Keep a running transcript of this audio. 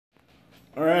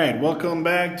All right, welcome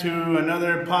back to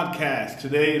another podcast.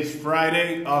 Today is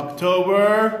Friday,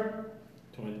 October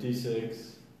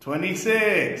 26.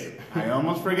 I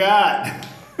almost forgot.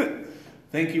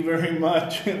 Thank you very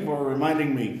much for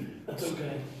reminding me. That's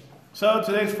okay. So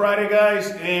today's Friday,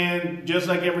 guys, and just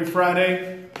like every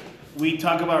Friday, we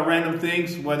talk about random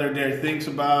things, whether they're things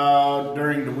about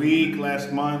during the week,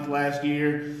 last month, last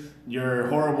year, your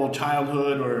horrible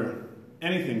childhood, or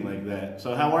anything like that.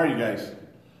 So how are you guys?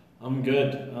 I'm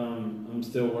good. I'm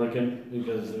still working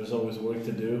because there's always work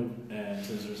to do, and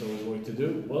since there's always work to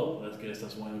do, well, I guess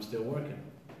that's why I'm still working.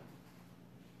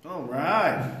 All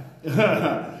right.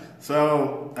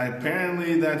 So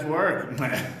apparently that's work.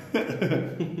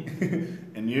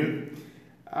 And you?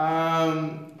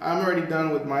 I'm already done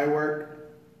with my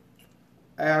work.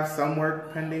 I have some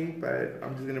work pending, but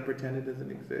I'm just gonna pretend it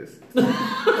doesn't exist.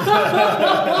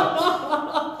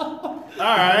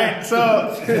 All right. So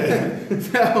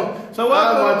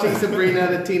I'm watching Sabrina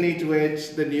the Teenage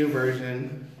Witch, the new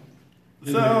version.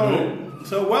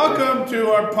 So welcome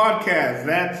to our podcast.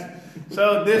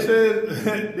 This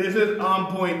is On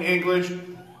Point English.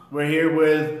 We're here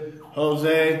with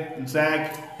Jose and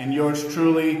Zach and yours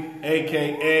truly,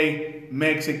 aka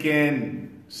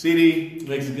Mexican City.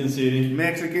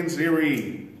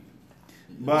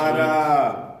 But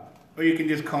or you can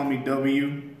just call me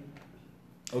W.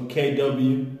 Okay,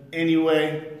 W.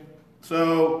 Anyway,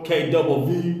 so K double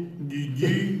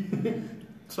V.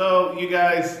 So you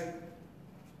guys,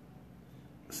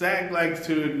 Zach likes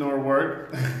to ignore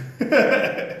work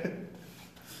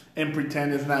and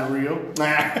pretend it's not real.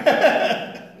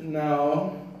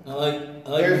 No. I like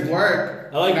There's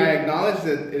work. I acknowledge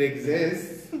that it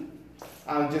exists.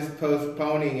 I'm just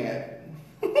postponing it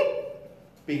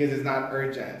because it's not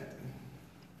urgent.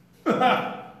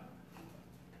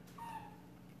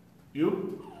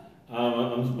 You?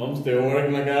 I'm still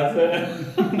working, like I said.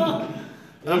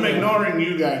 I'm ignoring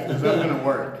you guys because I'm gonna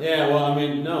work. Yeah, well, I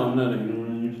mean, no, I'm not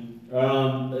ignoring you.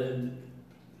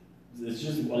 It's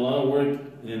just a lot of work,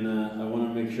 and I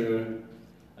want to make sure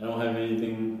I don't have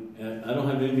anything. I don't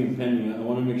have anything pending. I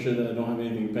want to make sure that I don't have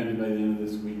anything pending by the end of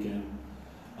this weekend.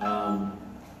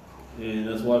 And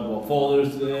that's why I bought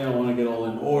folders today. I want to get all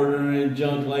in order and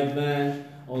junk like that.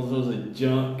 All sorts of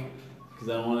junk, because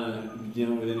I don't want to be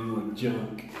dealing with any more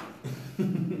junk.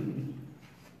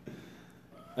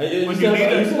 I used to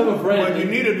have a friend. What you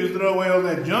need to do is throw away all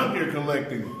that junk you're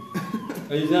collecting.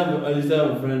 I used to have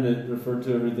a friend that referred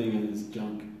to everything as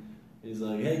junk. He's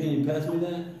like, "Hey, can you pass me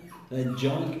that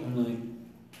junk?" I'm like,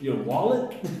 "Your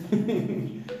wallet?"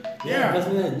 Yeah, pass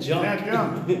me that junk. That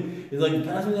junk. He's like,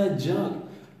 "Pass me that junk."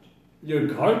 Your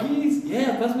car keys?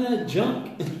 Yeah, pass me that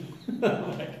junk.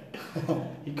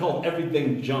 He called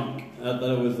everything junk. I thought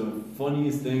it was the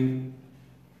funniest thing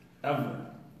ever.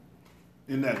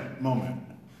 In that moment.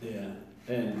 Yeah,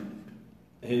 and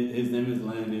his name is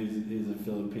Len. He's a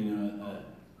Filipino.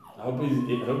 I hope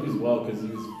he's well because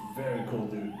he's a very cool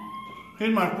dude.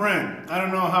 He's my friend. I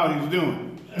don't know how he's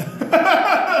doing. Oh,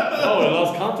 I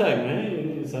lost contact,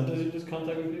 man. Sometimes you just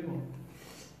contact with people.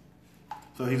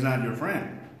 So he's not your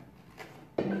friend.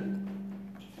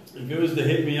 If he was to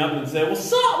hit me up and say,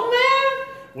 "What's up, man?"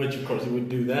 Which of course he would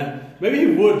do that. Maybe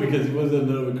he would because he was a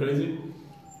little bit crazy.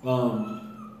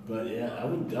 But yeah, I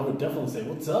would definitely say,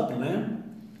 "What's up, man?"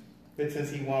 But since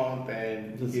he won't,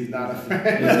 then he's not a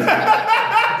friend.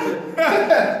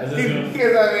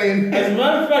 Because I mean, as a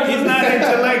matter of fact, he's not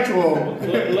intellectual.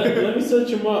 Let me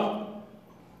search him up.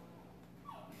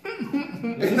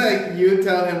 It's like you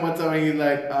tell him what's up and he's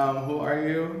like, who are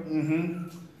you? Mm-hmm.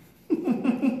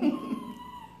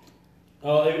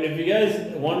 Oh, if you guys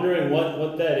wondering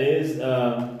what that is,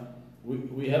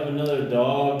 we have another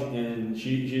dog and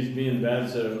she's being bad,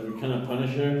 so we kind of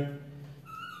punish her,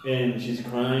 and she's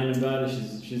crying about it.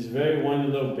 She's a very whiny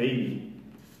little baby.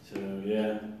 So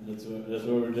yeah, that's what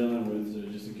we're dealing with. So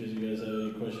just in case you guys have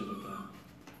any questions with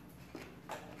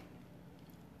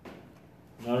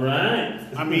that. All right.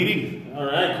 I'm eating. All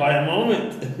right, quiet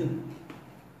moment.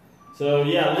 So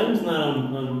yeah, Lem's not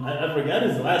on I forgot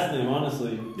his last name,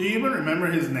 honestly. Do you even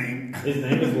remember his name? His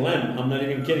name is Lem. I'm not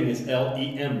even kidding. It's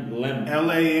Lem. Lem.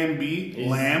 Lamb?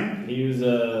 Lamb? He was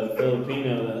a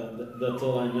Filipino. That's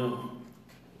all I know.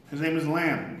 His name is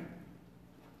Lamb.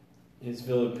 He's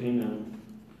Filipino.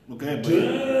 Okay, but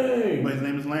Dang! his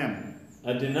name is Lamb.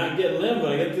 I did not get Lem,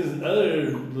 but I got this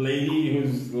other lady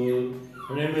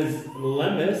her name is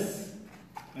Lemis.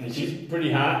 And she's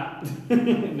pretty hot.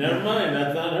 Never mind,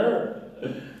 that's not her.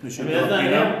 Is she that's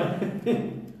not Filipino?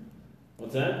 him.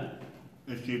 What's that?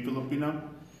 Is she Filipino?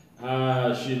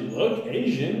 She look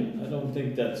Asian. I don't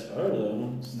think that's her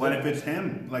though. What if it's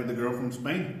him, like the girl from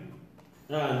Spain?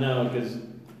 No, because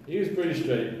he was pretty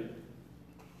straight.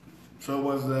 So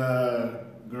was the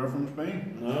girl from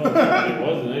Spain? No, it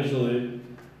wasn't actually.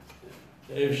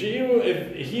 If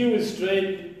he was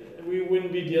straight, we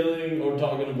wouldn't be dealing or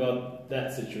talking about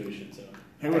that situation. So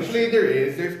Actually,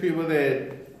 there's people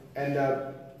that end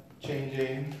up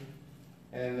changing,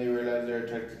 and they realize they're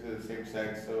attracted to the same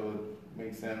sex, so it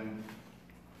makes them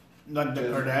Like the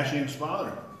Kardashians'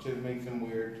 father. just makes them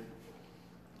weird.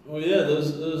 oh yeah,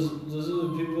 those are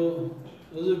the people.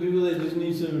 Those are the people that just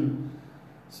need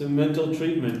some mental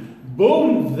treatment.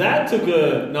 Boom! That took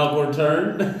an awkward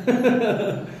turn.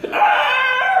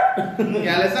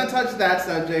 Yeah, let's not touch that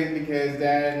subject because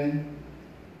then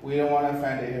we don't want to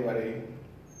offend anybody.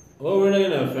 Well, we're not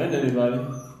gonna offend anybody.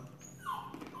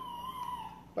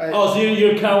 But Oh, so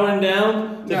you're cowering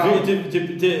down No.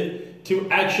 to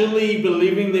actually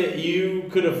believing that you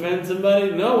could offend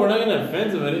somebody? No, we're not gonna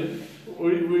offend somebody.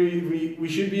 We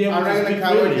should be able I'm to not going speak to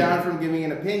cower freely. down from giving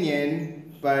an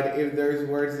opinion, but if there's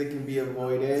words that can be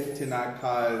avoided to not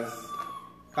cause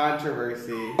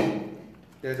controversy,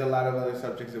 there's a lot of other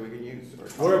subjects that we can use.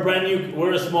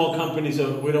 We're a small company,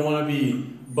 so we don't want to be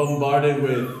bombarded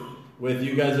with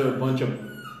you guys are a bunch of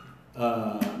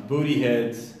booty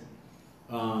heads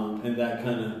and that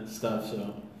kind of stuff.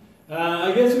 So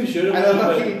I guess we should have. I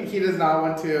love how he does not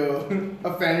want to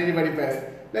offend anybody,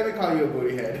 but let me call you a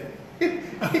booty head. Just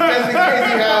in case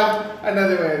you have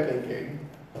another way of thinking.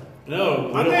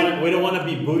 No, we don't want to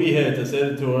be booty heads. I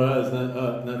said it to us,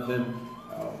 not them.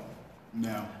 Oh.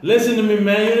 No. Listen to me,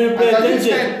 man. You didn't pay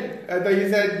attention. I thought you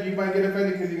said you might get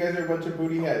offended because you guys are a bunch of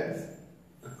booty heads.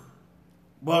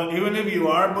 But even if you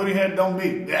are a booty head, don't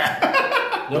be.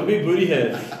 Don't be booty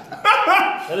heads.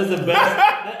 That is the best.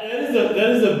 That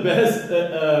is the best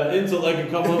insult I could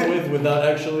come up with without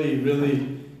actually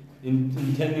really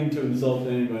intending to insult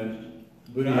anybody.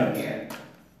 Booty head.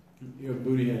 You're a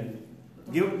booty head.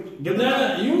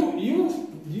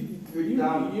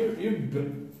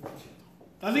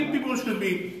 I think people should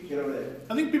be. Get over there.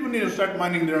 I think people need to start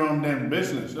minding their own damn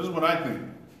business. That's what I think.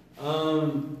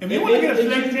 If you If want to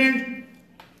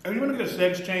get a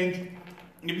sex change,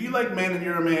 if you like men and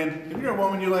you're a man, if you're a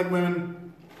woman you like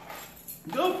women,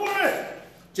 go for it.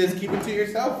 Just keep it to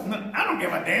yourself. I don't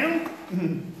give a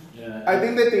damn. Yeah. I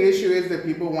think that the issue is that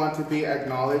people want to be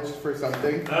acknowledged for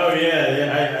something. Oh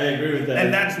yeah, I agree with that.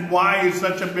 And that's why it's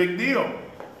such a big deal.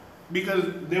 Because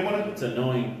they want to. It's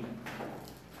annoying.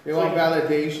 They want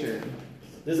validation.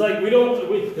 It's like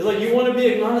it's like you want to be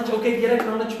acknowledged. Okay, get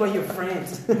acknowledged by your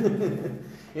friends.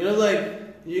 Like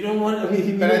you don't want.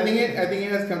 But I think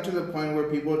it has come to the point where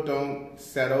people don't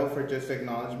settle for just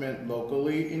acknowledgement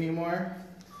locally anymore.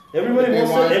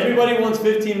 Everybody wants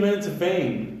 15 minutes of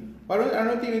fame. I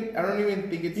don't even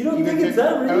think it's. You don't even think it's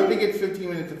that, I don't really? think it's 15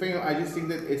 minutes of fame. I just think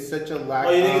that it's such a lack.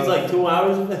 Oh, you think of, it's like 2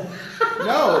 hours of that?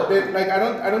 No,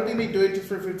 I don't think they do it just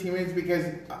for 15 minutes because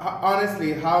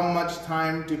honestly, how much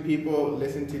time do people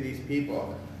listen to these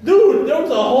people? Dude, there was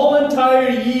a whole entire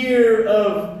year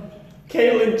of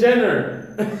Caitlyn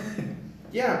Jenner.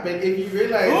 Yeah, but if you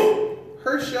realize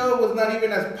her show was not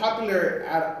even as popular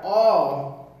at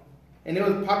all, and it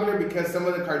was popular because some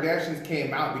of the Kardashians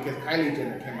came out because Kylie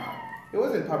Jenner came out. It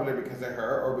wasn't popular because of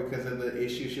her or because of the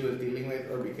issue she was dealing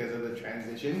with or because of the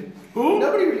transition. Who?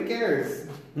 Nobody really cares.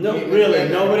 No, really,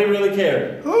 nobody really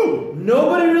cared. Who?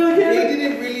 Nobody really They cared.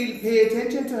 didn't really pay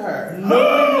attention to her.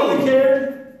 Nobody really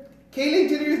cared. Kylie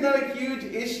Jenner is not a huge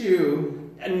issue.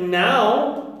 And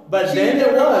now, but She then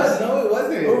never it was. No, it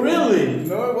wasn't. Oh, really?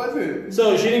 No, it wasn't.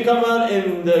 So she didn't come out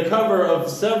in the cover of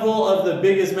several of the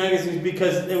biggest magazines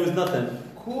because it was nothing.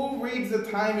 Who reads the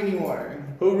Time anymore?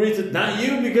 Who reads it? Not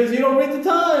you, because you don't read the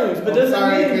Times. But I'm doesn't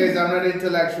sorry, mean kids, I'm not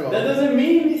intellectual. that doesn't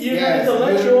mean you're Yes, not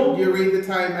intellectual. You read the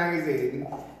Time magazine.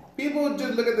 People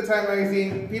just look at the Time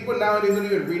magazine. People nowadays don't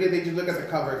even read it. They just look at the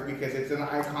covers because it's an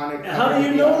iconic. How cover. do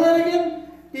you know that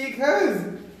again? Because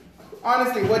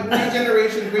honestly, what new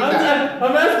generations read that?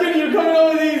 I'm asking you, coming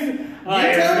up with these.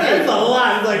 tell me. It's a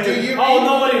lot. It's like, Do you oh, read-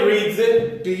 nobody reads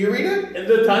it. Do you read it? And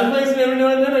the Times magazine every now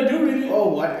and then I do read it. Oh,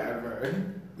 whatever.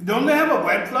 Don't they have a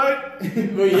website?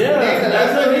 Well, yeah, Name the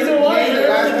that's last the reason why name you're the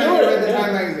last able to time do you it. read the Yeah.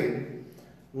 Time magazine.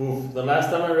 Oof, the last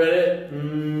time I read it,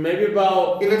 maybe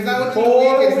about. If it's not within the 4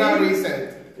 week, it's not weeks.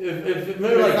 recent. If maybe If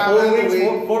it's like not 4 within the weeks,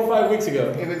 week- 4 or 5 weeks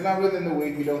ago. If it's not within the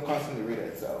week, you don't constantly read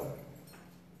it. So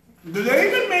Do they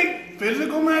even make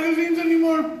physical magazines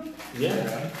anymore?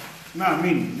 Yeah, No, I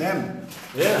mean them.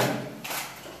 yeah,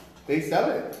 they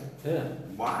sell it. yeah.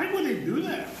 Why would they do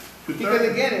that? Because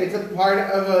again, it's a part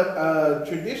of a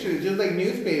tradition. It's just like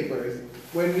newspapers.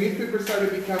 When newspapers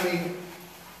started becoming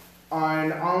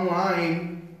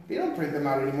online, They don't print them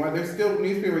out anymore. There's still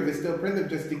newspapers that still print them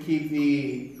just to keep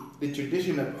the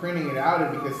tradition of printing it out,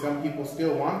 and because some people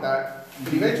still want that.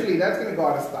 But eventually, that's going to go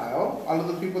out of style. All of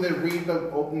those people that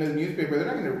open the newspaper, they're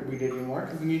not going to read it anymore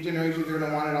because the new generations are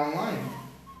going to want it online.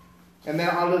 And then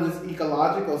all of this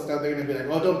ecological stuff, they're going to be like,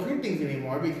 well, don't print things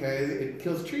anymore because it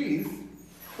kills trees.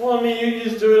 Well, I mean, you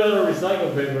just do it out of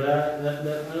recycled paper. I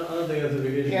don't think that's a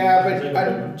big issue. Yeah,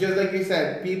 but just like you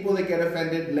said, people that get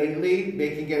offended lately,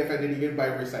 they can get offended even by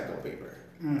recycled paper.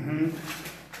 Mm-hmm.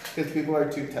 Because people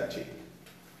are too touchy.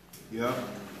 Yep.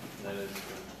 That is true.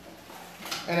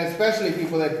 And especially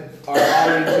people that are all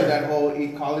into that whole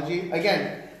ecology.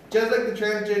 Again, just like the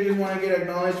transgenders want to get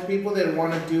acknowledged, people that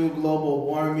want to do global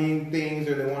warming things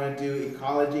or they want to do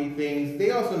ecology things,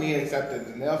 they also need acceptance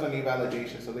and they also need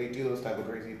validation. So they do those type of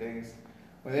crazy things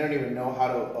when they don't even know how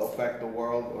to affect the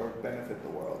world or benefit the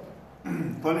world.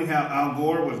 Funny how Al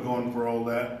Gore was going for all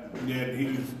that, yet he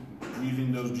was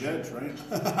using those jets, right?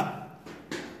 I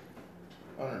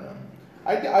don't know.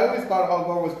 I always thought Al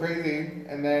Gore was crazy,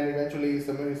 and then eventually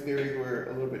some of his theories were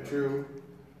a little bit true.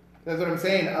 That's what I'm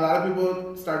saying. A lot of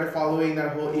people started following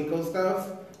that whole eco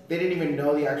stuff. They didn't even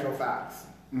know the actual facts.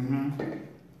 Mm-hmm.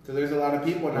 So there's a lot of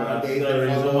people nowadays That's the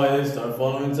reason why they start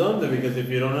following something, because if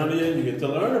you don't know it, you get to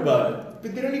learn about it.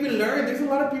 But they don't even learn. There's a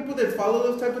lot of people that follow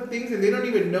those type of things, and they don't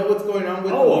even know what's going on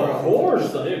with the world. Of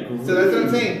course. I agree. So that's what I'm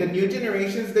saying. The new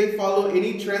generations, they follow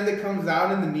any trend that comes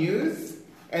out in the news,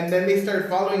 and then they start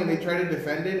following and they try to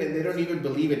defend it, and they don't even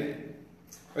believe in it.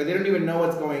 Or they don't even know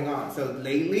what's going on. So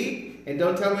lately, and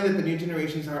don't tell me that the new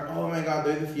generations are, oh my God,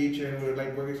 they're the future, and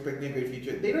we're expecting a great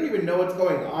future. They don't even know what's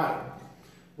going on.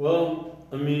 Well,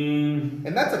 I mean,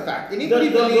 And that's a fact. the one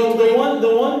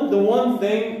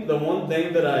thing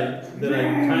that I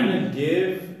kind of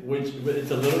give, which but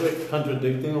it's a little bit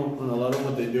contradicting on a lot of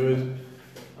what they do, is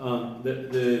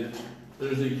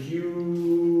there's a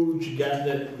huge gap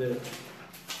that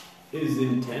is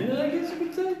intended, I guess you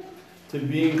could say, to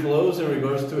being closed in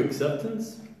regards to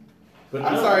acceptance. But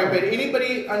I'm sorry, but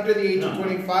anybody under the age of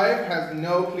 25 has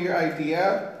no clear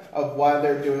idea of why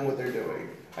they're doing what they're doing.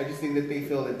 I just think that they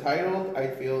feel entitled. I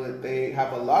feel that they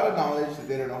have a lot of knowledge that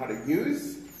they don't know how to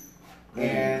use.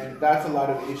 And that's a lot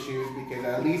of issues because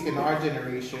at least in our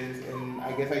generations, and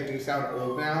I guess I do sound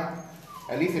old now,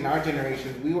 at least in our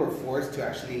generations, we were forced to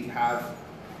actually have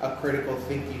a critical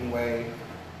thinking way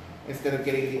instead of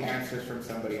getting the answers from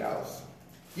somebody else.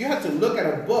 You have to look at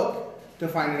a book to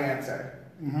find an answer.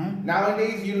 Mm-hmm.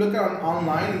 Nowadays, you look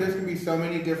online, and there's going to be so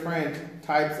many different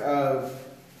types of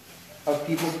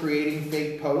people creating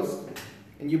fake posts,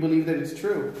 and you believe that it's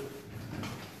true.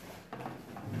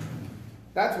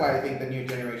 That's why I think the new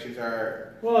generations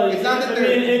are. Well, it's not that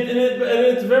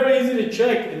it's very easy to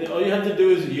check, and all you have to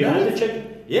do is have to check.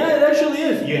 Yeah, it actually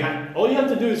is. All you have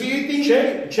to do is so you think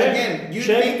check. Again, you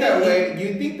think that way.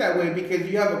 You think that way because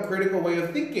you have a critical way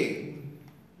of thinking.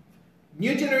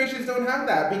 New generations don't have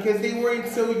that because they weren't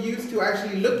so used to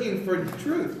actually looking for the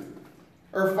truth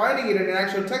or finding it in an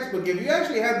actual textbook. If you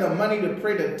actually had the money to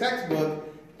print a textbook,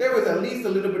 there was at least a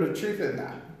little bit of truth in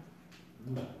that.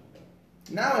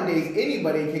 Nowadays,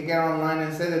 anybody can get online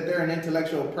and say that they're an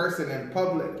intellectual person and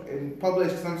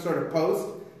publish some sort of post,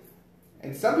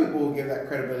 and some people will give that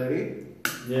credibility.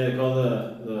 Yeah, they call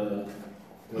the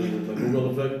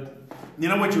Google effect. You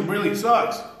know what really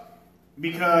sucks?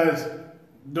 Because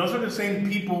those are the same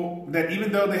people that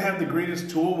even though they have the greatest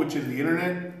tool, which is the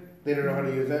internet, they don't know how to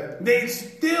use it. They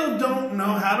still don't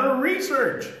know how to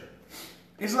research.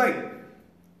 It's like,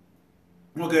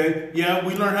 okay, yeah,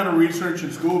 we learn how to research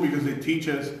in school because they teach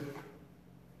us,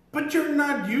 but you're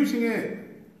not using it.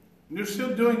 You're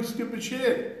still doing stupid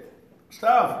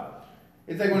stuff.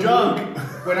 It's like when junk.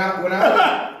 When I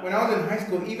was in high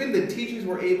school, even the teachers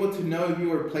were able to know if you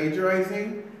were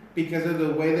plagiarizing because of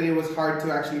the way that it was hard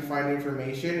to actually find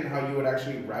information and how you would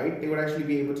actually write. They would actually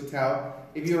be able to tell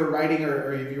if you were writing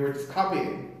or if you were just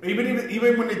copying. Even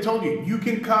when they told you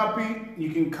can copy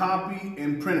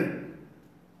and print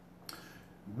it.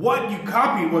 What you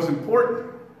copy was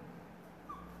important.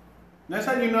 That's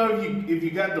how you know if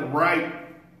you got the right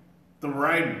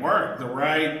work, the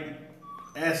right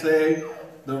essay,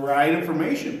 the right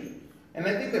information. And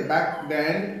I think that back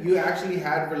then you actually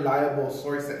had reliable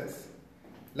sources.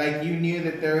 Like you knew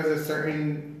that there was a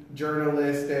certain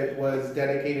journalist that was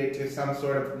dedicated to some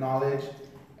sort of knowledge,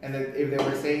 and that if they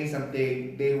were saying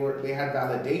something, they had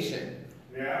validation.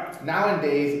 Yeah.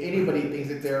 Nowadays, anybody thinks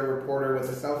that they're a reporter with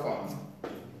a cell phone.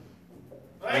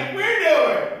 Like we're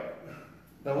doing.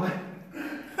 The what?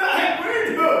 Like we're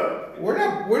doing. We're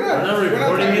not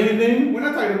reporting anything. We're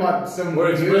not talking about some.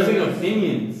 We're expressing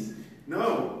opinions.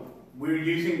 No, we're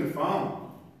using the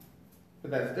phone.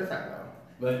 But that's different though.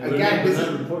 But Again, we're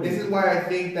not reporting. this is why I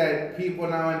think that people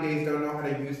nowadays don't know how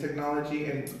to use technology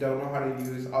and don't know how to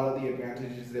use all of the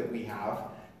advantages that we have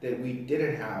that we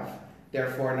didn't have.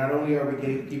 Therefore, not only are we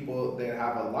getting people that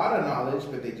have a lot of knowledge,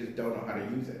 but they just don't know how to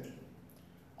use it.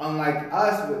 Unlike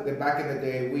us, back in the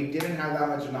day, we didn't have that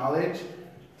much knowledge,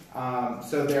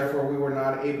 so therefore we were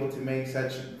not able to make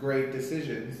such great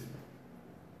decisions.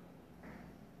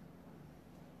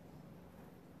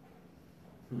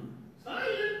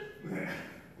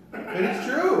 But it's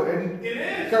true, and It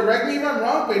is. correct me if I'm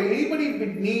wrong, but anybody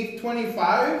beneath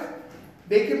 25,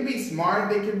 they can be smart,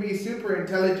 they can be super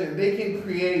intelligent, they can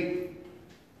create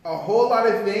a whole lot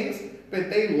of things, but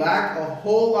they lack a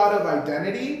whole lot of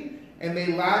identity, and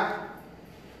they lack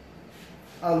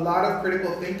a lot of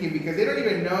critical thinking because they don't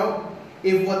even know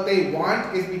if what they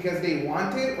want is because they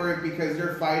want it or if because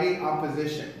they're fighting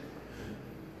opposition.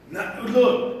 Now,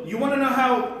 look, you want to know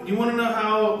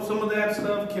how some of that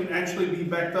stuff can actually be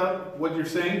backed up, what you're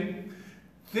saying?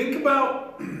 Think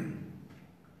about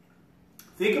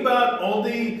all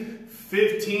the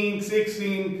 15,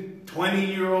 16,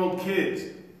 20-year-old kids.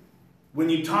 When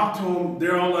you talk to them,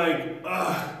 they're all like,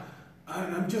 ugh,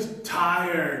 I'm just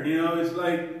tired. You know, it's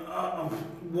like,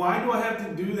 why do I have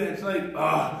to do that? It's like,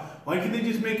 why can't they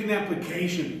just make an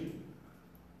application?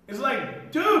 It's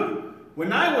like, dude,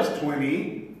 when I was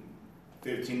 20,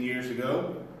 15 years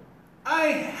ago, I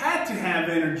had to have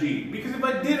energy because if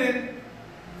I didn't,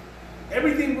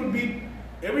 everything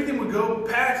would go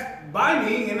past by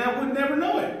me and I would never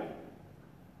know it.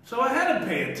 So I had to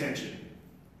pay attention.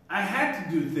 I had to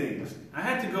do things. I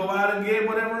had to go out and get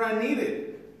whatever I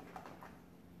needed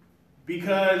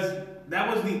because that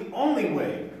was the only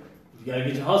way. You gotta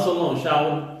get your hustle on,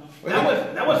 Shawn.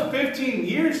 That was 15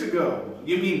 years ago.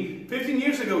 You mean 15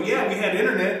 years ago? Yeah, we had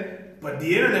internet, but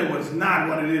the internet was not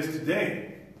what it is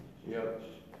today. Yep.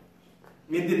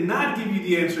 It did not give you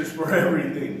the answers for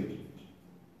everything.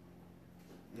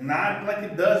 Not like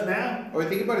it does now. Or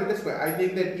think about it this way. I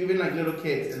think that even like little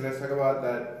kids, and let's talk about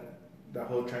the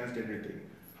whole transgender thing.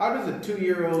 How does a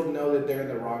 2-year-old know that they're in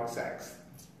the wrong sex?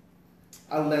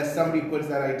 Unless somebody puts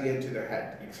that idea into their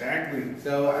head. Exactly.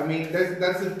 So, I mean,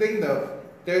 that's the thing though.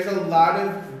 There's a lot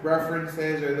of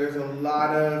references or there's a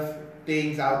lot of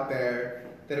things out there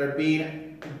that are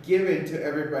being given to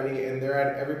everybody and they're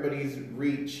at everybody's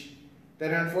reach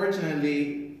that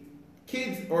unfortunately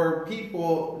kids or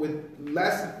people with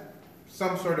less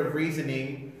some sort of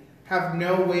reasoning have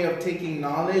no way of taking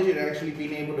knowledge and actually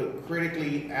being able to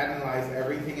critically analyze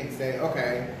everything and say,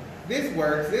 okay, this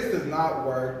works, this does not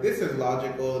work, this is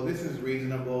logical, this is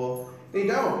reasonable. They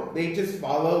don't. They just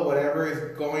follow whatever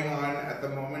is going on at the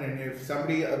moment. And if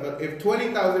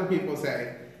 20,000 people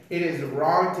say it is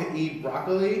wrong to eat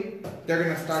broccoli, they're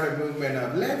going to start a movement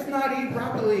of let's not eat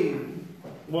broccoli.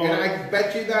 Well, and I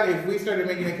bet you that if we started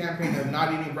making a campaign of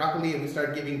not eating broccoli and we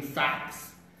started giving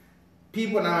facts,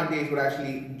 people nowadays would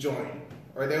actually join.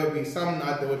 Or there would be some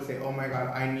nut that would say, oh my God,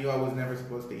 I knew I was never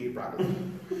supposed to eat broccoli.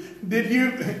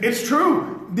 It's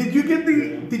true. Did you get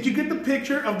the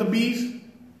picture of the bees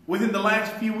within the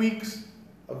last few weeks?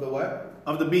 Of the what?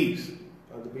 Of the bees.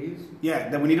 Of the bees? Yeah,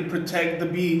 that we need to protect the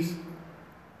bees.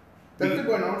 That's been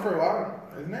going on for a while,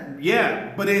 isn't it?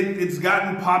 Yeah, but it's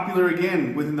gotten popular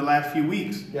again within the last few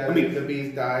weeks. Yeah, I mean, the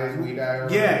bees dies, we die. Or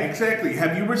yeah, exactly.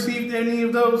 Have you received any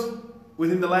of those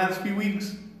within the last few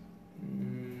weeks?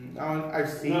 I've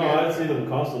seen no, it. I see them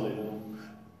constantly though.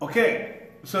 Okay,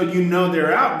 so you know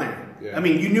they're out there. Yeah. I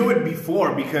mean, you knew it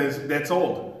before because that's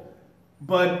old.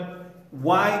 But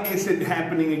why is it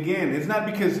happening again? It's not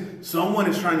because someone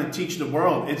is trying to teach the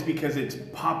world. It's because it's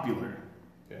popular.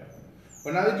 Yeah.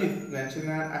 Well, now that you mention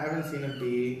that, I haven't seen a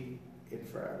bee in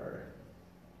forever.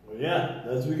 Well, yeah,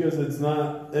 that's because it's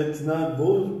not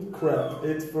bull crap.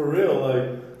 It's for real.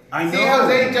 Like I know. See,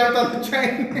 Jose jumped on the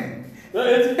train. no,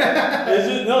 it's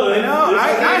just no. I know. I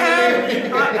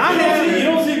have. You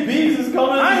don't see bees as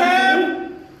common. I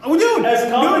have. Oh, dude.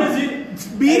 As common as you.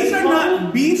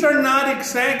 Bees are not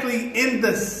exactly in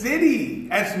the city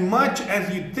as much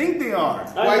as you think they are.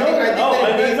 I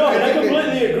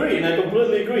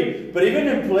completely agree. But even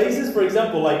in places, for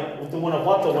example, like to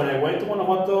Guanajuato, when I went to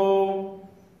Guanajuato.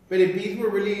 But if bees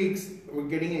were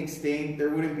getting extinct, there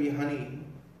wouldn't be honey.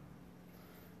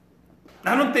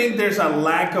 I don't think there's a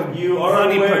lack of You are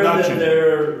honey aware production.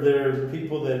 that there are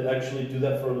people that actually do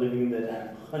that for a living that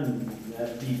have honey, that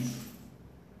have bees.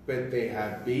 But they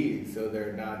have bees, so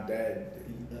they're not dead.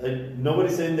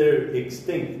 Nobody's saying they're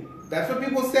extinct. That's what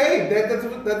people say. That's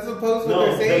supposed to No,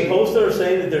 what they're saying. the posts are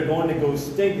saying that they're going to go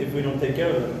extinct if we don't take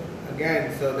care of them.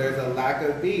 Again, so there's a lack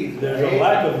of bees. There's right? a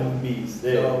lack of bees.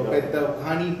 There you go. But the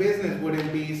honey business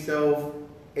wouldn't be so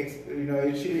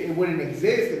it wouldn't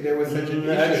exist if there was such an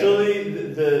issue.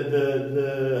 Actually,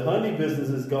 the honey business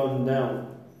has gone down.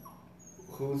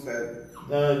 Who said?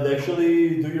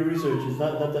 Actually, do your research. It's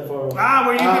not that far away.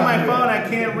 We're using my phone. I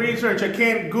can't research. I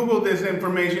can't Google this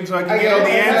information so I can get all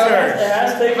the answers. It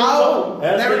has taken How? its own.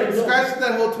 Never scratch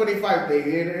that whole 25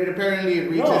 thing. It apparently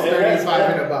reaches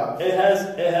 35 and above. It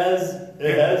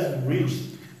has reached.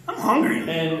 I'm hungry.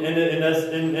 And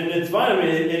it's fine. I mean,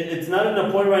 it's not at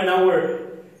a point right now where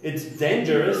it's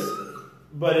dangerous,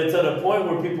 but it's at a point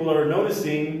where people are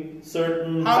noticing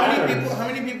certain patterns. How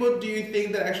many people do you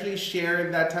think that actually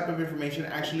share that type of information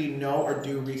actually know or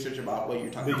do research about what you're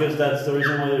talking Because about? that's the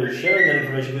reason why they're sharing that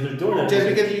information, because they're doing that. Just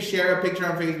because you share a picture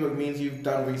on Facebook means you've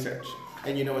done research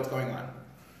and you know what's going on.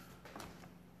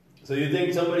 So you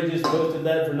think somebody just posted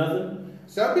that for nothing?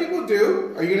 Some people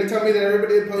do. Are you going to tell me that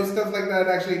everybody that posts stuff like that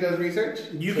actually does research?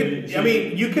 You can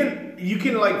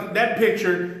like that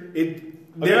picture.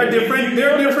 There are different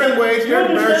ways. There are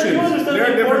versions. There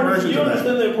are different versions You of that.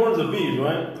 understand the importance of bees,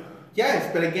 right?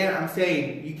 Yes, but again, I'm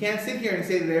saying you can't sit here and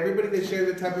say that everybody that shares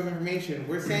that type of information.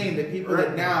 We're saying that people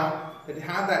that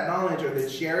have that knowledge or that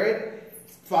share it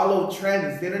follow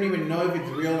trends. They don't even know if it's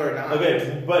real or not.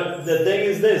 Okay, but the thing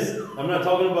is this. I'm not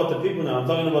talking about the people now. I'm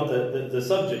talking about the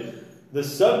subject. The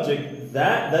subject,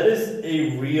 that is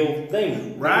a real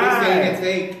thing. Right. Nobody's saying it's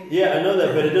fake. Yeah, I know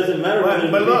that, but it doesn't matter whether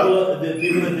the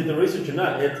people that did the research or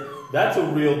not. That's a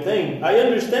real thing. I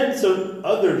understand some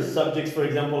other subjects, for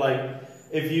example, like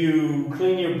if you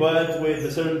clean your butt with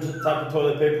a certain type of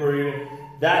toilet paper,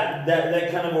 that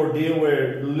kind of ordeal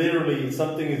where literally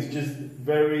something is just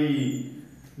very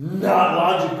not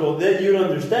logical, then you'd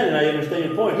understand, and I understand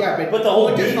your point. Yeah, but the whole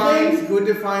who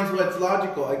defines what's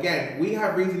logical? Again, we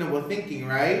have reasonable thinking,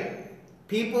 right?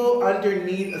 People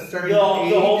underneath a certain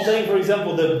age. The whole thing, for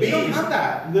example, the bees. They don't have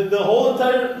that. The whole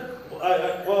entire.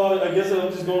 I guess I'm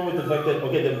just going with the fact that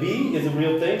the bee is a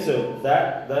real thing, so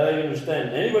that I understand.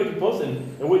 Anybody can post it.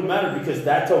 It wouldn't matter because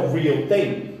that's a real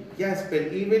thing. Yes,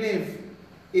 but even if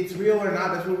it's real or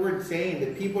not, that's what we're saying.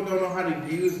 That people don't know how to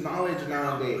use knowledge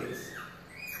nowadays.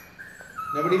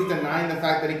 Nobody's denying the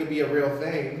fact that it could be a real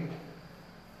thing.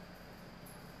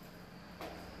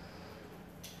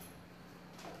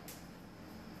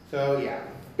 So yeah,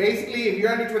 basically, if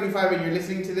you're under 25 and you're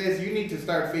listening to this, you need to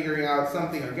start figuring out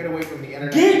something or get away from the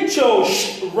internet. Get your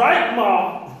right,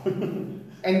 mom.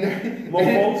 And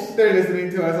they're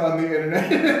listening to us on the internet.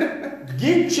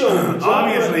 Get your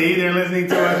Obviously, they're listening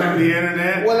to us on the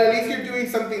internet. Well, at least you're doing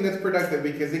something that's productive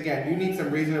because, again, you need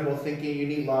some reasonable thinking. You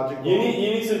need logical. You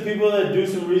need some people that do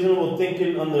some reasonable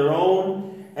thinking on their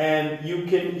own, and you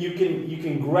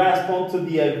can grasp onto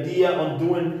the idea on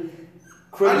doing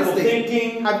critical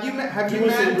thinking. Have you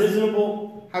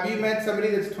met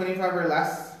somebody that's 25 or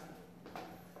less?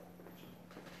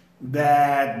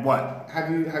 That what?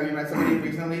 Have you met somebody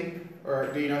recently, or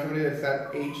do you know somebody that's that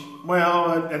age?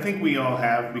 Well, I think we all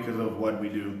have because of what we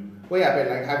do. Well, yeah, but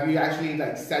like, have you actually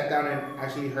like sat down and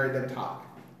actually heard them talk?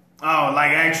 Oh, like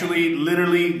actually,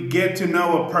 literally get to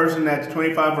know a person that's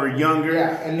 25 or younger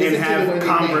and have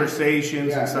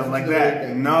conversations and stuff like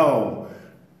that. No,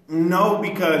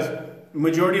 because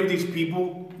majority of these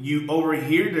people, you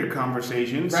overhear their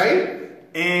conversations, right?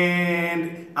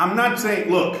 And I'm not saying,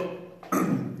 look.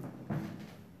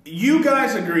 You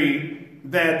guys agree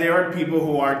that there are people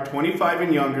who are 25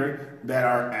 and younger that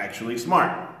are actually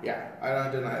smart. Yeah, I don't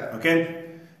deny that. Okay?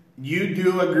 You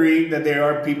do agree that there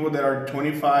are people that are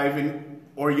 25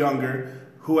 or younger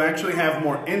who actually have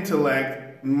more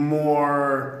intellect,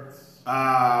 more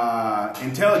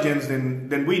intelligence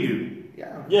than we do.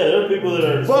 Yeah. Yeah, there are people that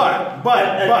are. But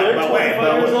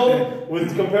 25 years old,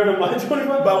 with compared to my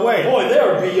 25. But wait, boy, they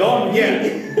are beyond me.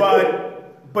 Yeah,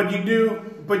 but you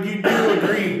do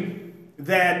agree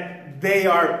that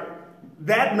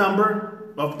that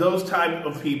number of those type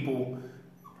of people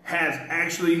has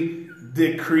actually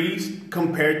decreased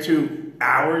compared to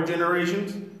our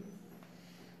generations?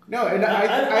 No, and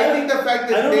I think the fact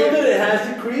that I don't know that it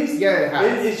has decreased. Yeah, it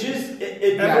has. It's just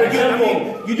for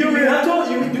example, you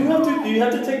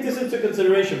have to take this into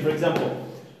consideration. For example,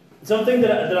 something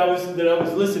that I was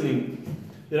listening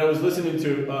to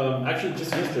actually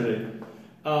just yesterday.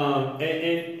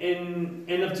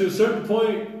 And up to a certain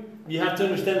point, you have to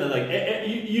understand that, like,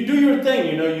 you do your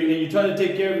thing, you try to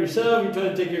take care of yourself, you try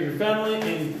to take care of your family,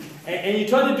 and you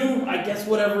try to do, I guess,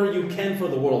 whatever you can for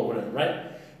the world, whatever, right?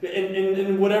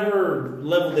 In whatever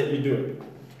level that you do it.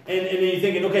 And then you're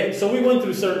thinking, okay, so we went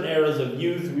through certain eras of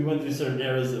youth, we went through certain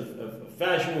eras of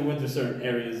fashion, we went through certain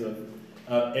areas of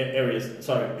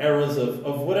eras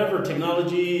of whatever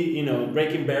technology,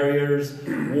 breaking barriers,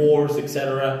 wars,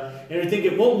 etc. And you're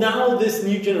thinking, well, now this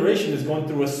new generation is going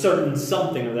through a certain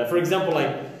something of that. For example,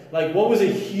 like what was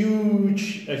a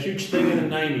huge thing in the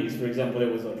 90s? For example, there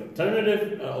was like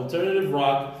alternative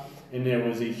rock, and there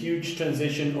was a huge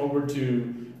transition over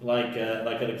to like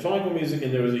electronic music,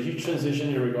 and there was a huge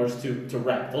transition in regards to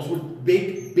rap. Those were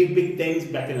big things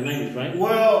back in the 90s, right?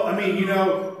 Well, I mean,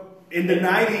 in the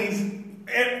 90s,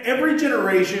 every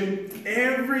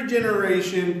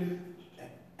generation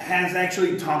has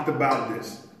actually talked about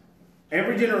this.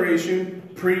 Every generation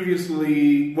prior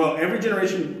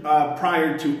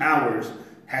to ours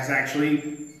has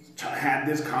actually had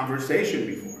this conversation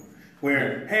before.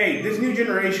 Where, hey, this new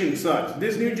generation sucks.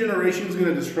 This new generation is going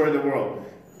to destroy the world.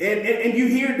 And you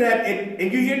hear that,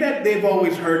 and you hear that they've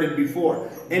always heard it before,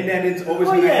 and that it's always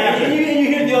going to happen. And you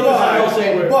hear the other side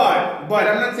also. But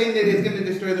I'm not saying that it's going to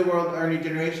destroy the world or new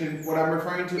generation. What I'm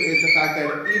referring to is the fact that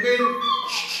even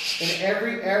in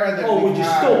every era that would you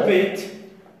stop it?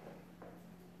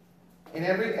 In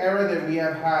every era that we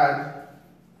have had,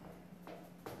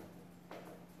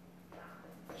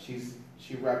 she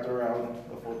wrapped around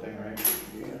the whole thing, right?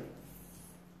 Yeah.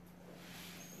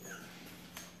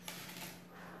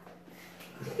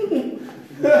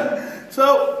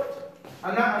 So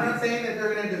I'm not saying that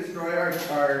they're gonna destroy our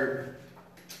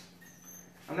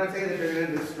I'm not saying that they're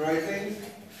gonna destroy things,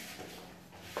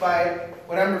 but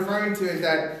what I'm referring to is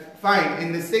that fine,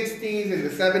 in the 60s, in the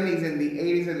 70s, in the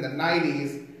 80s, and the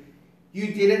 90s,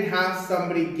 you didn't have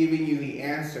somebody giving you the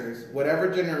answers.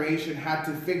 Whatever generation had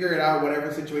to figure it out,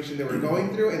 whatever situation they were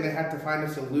going through, and they had to find a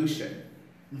solution,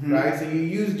 right? So you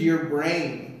used your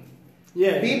brain.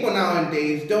 Yeah. People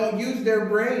nowadays don't use their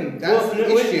brain. That's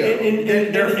the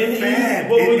issue. They're fed.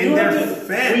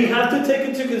 We have to take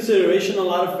into consideration a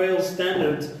lot of failed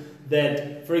standards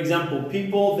that, for example,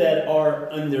 people that are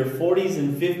in their 40s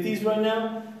and 50s right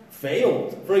now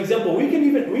failed. For example, we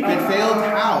can failed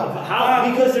how? How?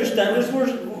 Because their standards were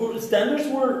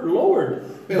lowered.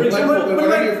 For example,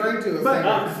 what are you referring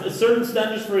to? Certain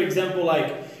standards, for example,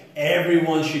 like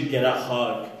everyone should get a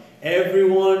hug.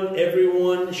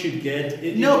 Everyone should get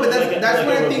it. No, but that's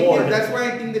where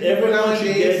I think that people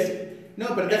nowadays.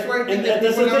 No, but that's where I think that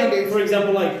people nowadays. For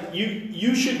example, like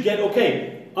you should get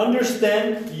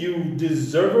Understand you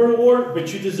deserve a reward,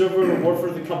 but you deserve a reward for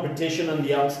the competition and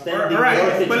the outstanding work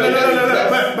that you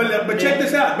But check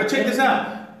this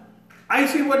out. I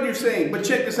see what you're saying, but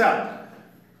check this out.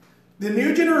 The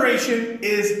new generation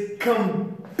is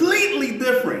completely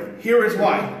different. Here is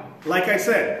why. Like I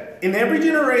said, in every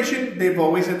generation, they've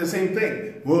always said the same thing.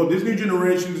 Well, this new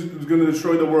generation is going to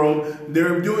destroy the world.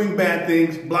 They're doing bad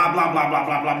things, blah, blah, blah, blah,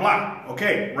 blah, blah, blah.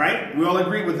 Okay, right? We all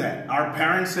agree with that. Our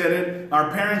parents said it, their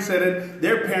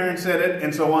parents said it,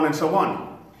 and so on and so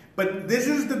on. But this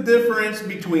is the difference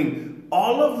between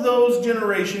all of those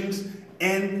generations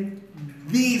and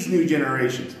these new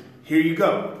generations. Here you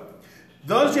go.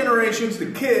 Those generations,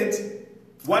 the kids,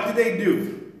 what did they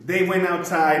do? They went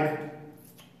outside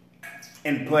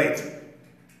and played.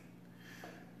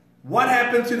 What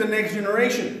happened to the next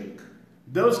generation?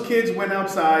 Those kids went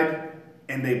outside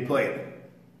and they played.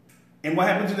 And what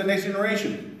happened to the next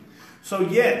generation? So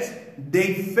yes,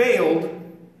 they failed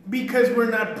because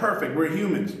we're not perfect. We're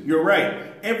humans. You're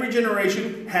right. Every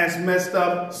generation has messed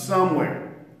up somewhere.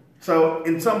 So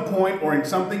in some point or in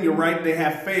something, you're right, they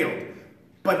have failed.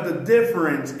 But the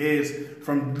difference is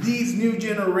from these new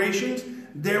generations,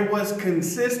 there was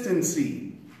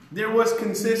consistency. There was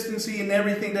consistency in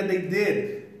everything that they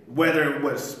did. Whether it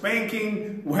was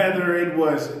spanking, whether it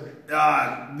was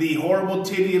the horrible,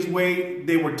 tedious way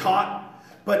they were taught,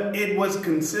 but it was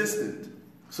consistent.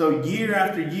 So year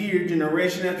after year,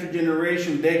 generation after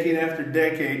generation, decade after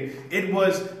decade, it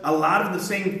was a lot of the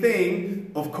same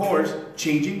thing, of course,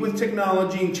 changing with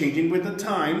technology and changing with the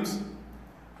times,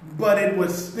 but it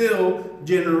was still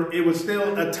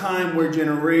a time where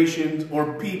generations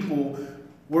or people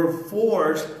were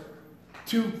forced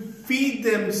to feed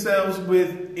themselves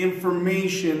with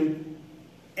information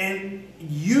and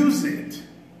use it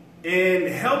and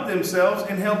help themselves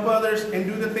and help others and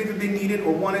do the things that they needed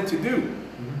or wanted to do.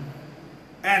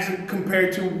 As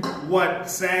compared to what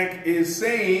Zach is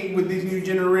saying with these new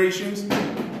generations,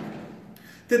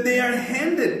 that they are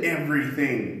handed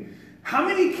everything. How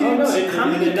many kids?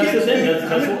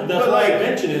 That's why I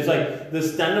mentioned it. It's like the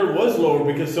standard was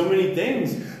lower because so many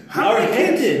things are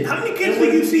handed. How many kids do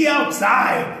you see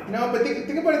outside? No, but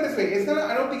think about it this way. It's not.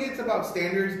 I don't think it's about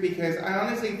standards because I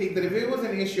honestly think that if it was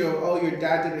an issue of your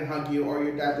dad didn't hug you or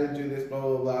your dad didn't do this, blah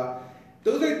blah blah.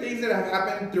 Those are things that have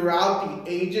happened throughout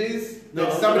the ages. I'm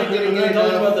talking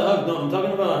about the hug. No, I'm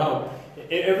talking about how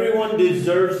everyone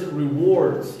deserves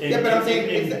rewards. And, Yeah, but I'm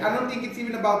saying I don't think it's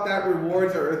even about that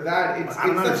rewards or that. It's the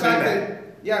fact that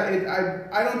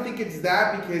I don't think it's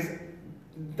that, because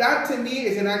that to me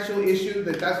is an actual issue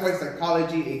that's why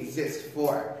psychology exists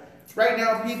for. Right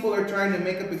now, people are trying to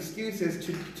make up excuses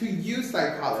to use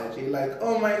psychology. Like,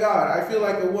 oh my God, I feel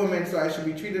like a woman, so I should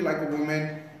be treated like a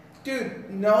woman. Dude,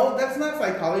 no, that's not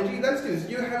psychology. That's just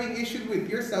you having issues with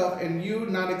yourself and you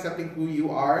not accepting who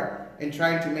you are and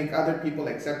trying to make other people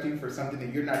accept you for something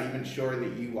that you're not even sure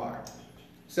that you are.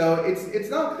 So it's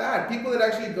not that. People that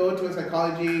actually go to a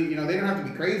psychology, they don't have to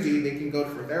be crazy. They can go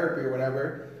for therapy or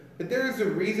whatever. But there is a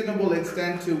reasonable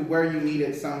extent to where you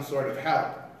needed some sort of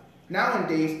help.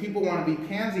 Nowadays, people want to be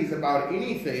pansies about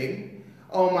anything.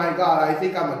 Oh my God, I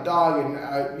think I'm a dog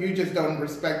and you just don't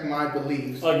respect my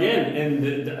beliefs. Again, and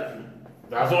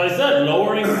that's what I said,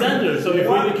 lowering standards. So if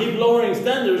we keep lowering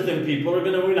standards, then people are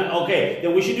going to realize, okay,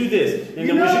 then we should do this, and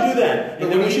then we should do that,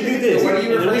 and then we should do this, and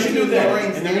then we should do that,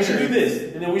 and then we should do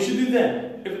this, and then we should do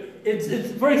that. It's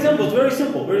for example, it's very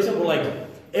simple, like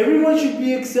everyone should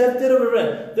be accepted over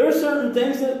it. There are certain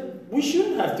things that we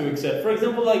shouldn't have to accept. For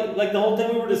example, like the whole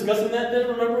thing we were discussing that day,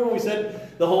 remember when we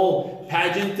said the whole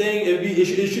pageant thing?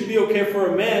 It should be okay for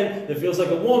a man that feels like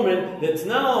a woman that's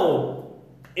now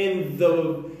in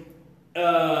the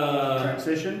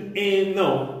transition? In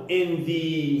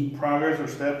the progress or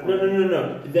step?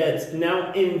 No. That's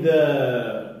now in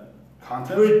the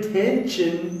content?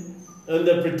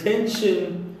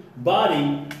 pretension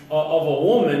body of a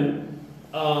woman.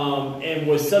 And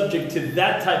was subject to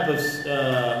that type of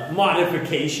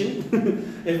modification,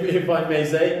 if I may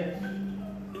say,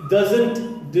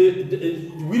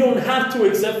 we don't have to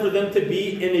accept for them to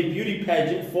be in a beauty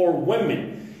pageant for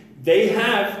women. They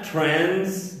have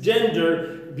transgender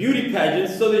beauty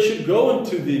pageants, so they should go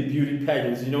into the beauty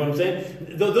pageants. You know what I'm saying?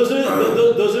 Those are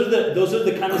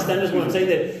the kind of standards where I'm saying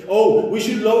that we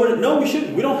should lower it. No, we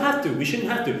shouldn't. We don't have to. We shouldn't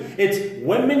have to. It's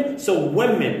women. So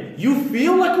women, you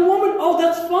feel like a woman? Oh,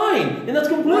 that's fine, and that's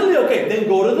completely okay. Then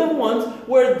go to the ones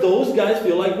where those guys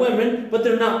feel like women, but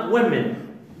they're not women.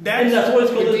 And that's why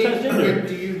it's called transgender.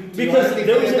 Because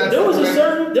there was a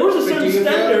certain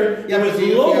standard that was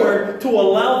lowered to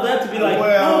allow that to be like,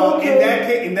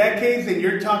 okay. In that case, then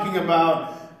you're talking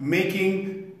about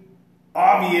making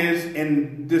obvious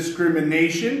and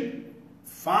discrimination.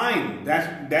 Fine, that's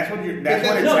what it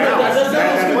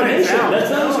sounds. That's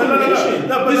not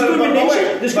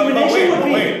discrimination.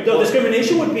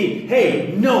 Discrimination would be,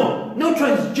 hey, no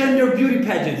transgender beauty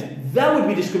pageants. That would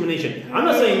be discrimination. I'm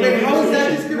not saying no. How is that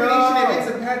discrimination if it's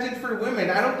a pageant for women?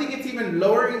 I don't think it's even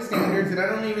lowering standards, and I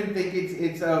don't even think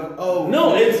it's of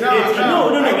No, it's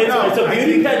a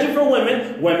beauty pageant for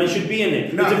women. Women should be in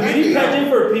it. It's a beauty pageant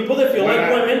for people that feel like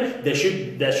women. That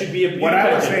should be a beauty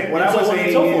pageant. What I was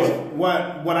saying is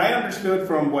what I understood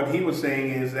from what he was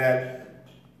saying is that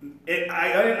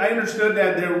I understood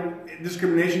that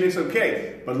discrimination is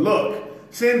okay, but look.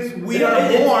 Since we are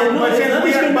born, wait,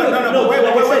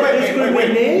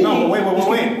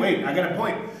 I got a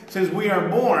point. Since we are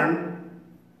born,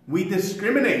 we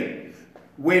discriminate.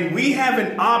 When we have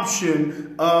an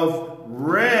option of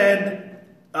red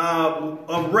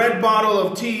bottle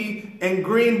of tea and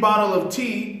green bottle of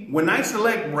tea, when I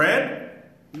select red,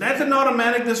 that's an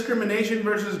automatic discrimination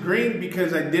versus green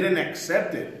because I didn't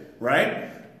accept it, right?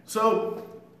 So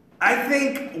I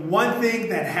think one thing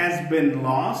that has been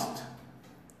lost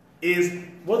is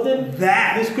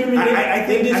that discrimination. I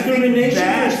think discrimination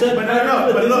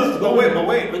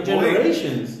but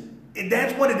generations.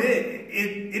 That's what it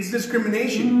is. It's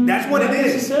discrimination. That's what it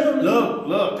is.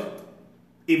 Look.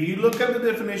 If you look up the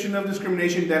definition of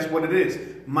discrimination, that's what it is.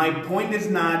 My point is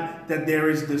not that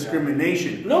there is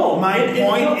discrimination. No. My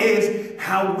point is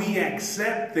how we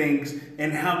accept things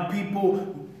and how people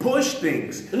push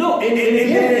things. No, and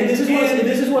this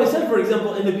is what I said. For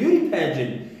example, in the beauty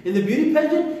pageant.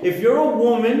 If you're a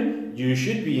woman, you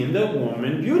should be in the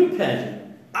woman beauty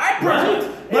pageant. Right?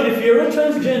 And if you're a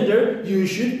transgender, you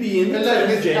should be in the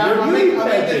transgender beauty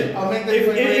pageant.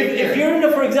 If you're in a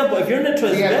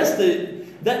transvestite,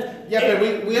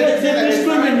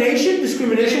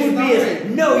 discrimination would be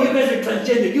no, you guys are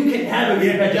transgender, you can't have a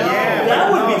beauty pageant.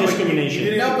 That would be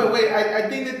discrimination. No, but wait, I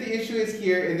think that the issue is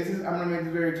here, and I'm going to make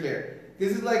this very clear.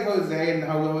 This is like Jose and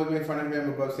how we always make fun of him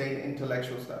about saying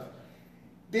intellectual stuff.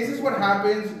 This is what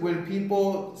happens when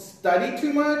people study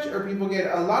too much or people get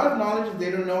a lot of knowledge and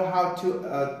they don't know how to,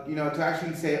 to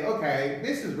actually say, okay,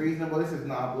 this is reasonable, this is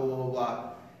not, blah, blah, blah,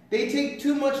 blah. They take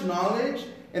too much knowledge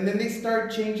and then they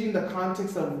start changing the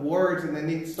context of words and then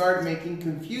they start making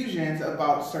confusions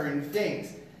about certain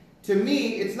things. to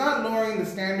me, it's not lowering the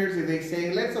standards if they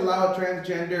say, let's allow a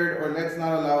transgendered or let's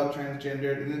not allow a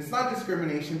transgendered. And it's not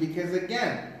discrimination because,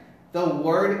 again, the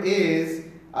word is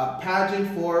a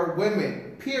pageant for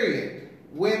women, period.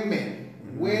 Women.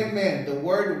 Women. The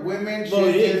word women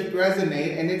should just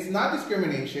resonate. And it's not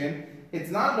discrimination. It's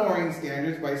not lowering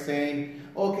standards by saying,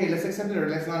 okay, let's accept it or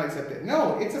let's not accept it.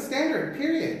 No, it's a standard,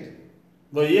 period.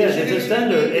 But yeah, it's a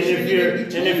standard,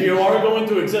 and if you are going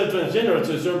to accept transgender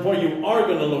to a certain point, you are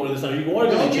going to lower the standard. You are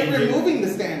going to change it. You're removing the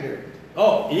standard.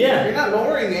 Oh yeah. You're not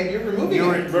lowering it. You're removing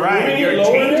it. Right. You're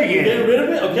changing it. Getting rid of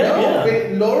it. Okay. No, Yeah.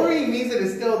 but lowering means that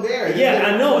it's still there. Yeah,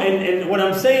 I know, and what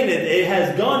I'm saying is it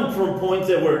has gone from points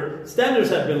that where standards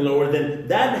have been lowered, then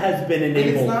that has been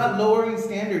enabled. But it's not lowering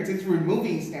standards, it's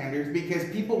removing standards because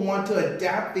people want to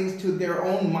adapt things to their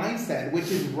own mindset, which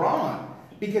is wrong.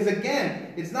 Because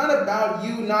again, it's not about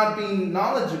you not being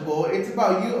knowledgeable, it's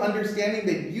about you understanding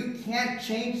that you can't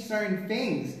change certain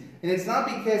things. And it's not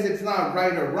because it's not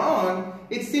right or wrong,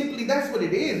 it's simply that's what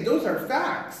it is. Those are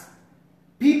facts.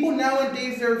 People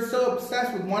nowadays are so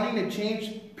obsessed with wanting to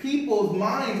change people's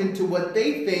minds into what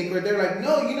they think, or they're like,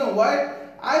 no, you know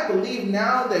what? I believe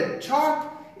now that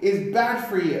chalk is bad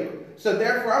for you. So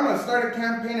therefore, I'm going to start a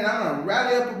campaign and I'm going to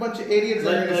rally up a bunch of idiots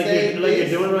that are going to say you're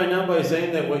doing right now by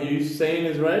saying that what you're saying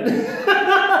is right?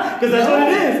 Because that's what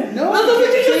it is. No, that's what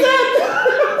you just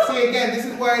said. See, again, this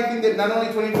is why I think that not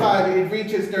only 25, it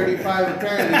reaches 35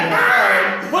 apparently.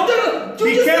 What the?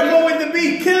 Be careful with the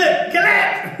beat. Kill it. Kill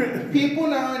it. People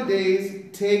nowadays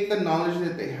take the knowledge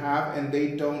that they have and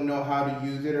they don't know how to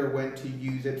use it or when to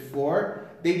use it for.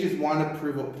 They just want to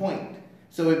prove a point.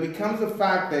 So it becomes a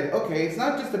fact that, okay, it's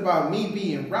not just about me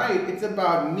being right, it's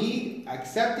about me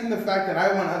accepting the fact that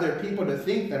I want other people to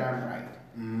think that I'm right.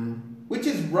 Which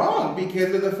is wrong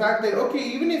because of the fact that,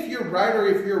 okay, even if you're right or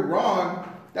if you're wrong,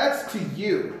 that's to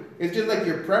you. It's just like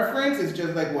your preference, it's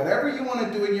just like whatever you want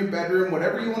to do in your bedroom,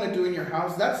 whatever you want to do in your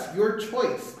house, that's your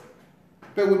choice.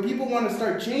 But when people want to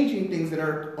start changing things that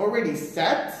are already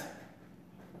set,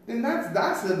 then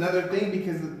that's another thing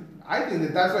because I think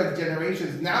that that's why the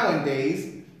generations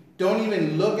nowadays don't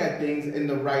even look at things in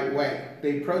the right way.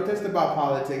 They protest about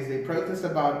politics. They protest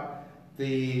about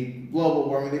the global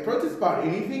warming. They protest about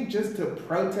anything just to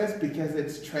protest because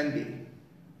it's trendy.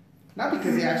 Not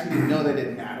because they actually know that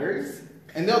it matters.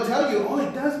 And they'll tell you, oh,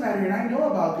 it does matter, and I know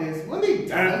about this. When they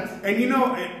don't. And you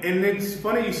know, and it's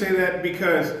funny you say that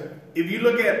because if you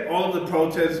look at all of the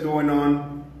protests going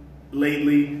on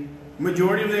lately,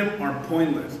 majority of them are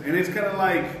pointless. And it's kind of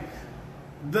like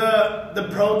the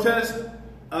protest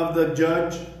of the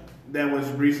judge that was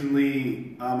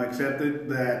recently accepted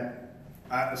that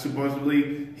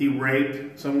supposedly he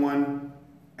raped someone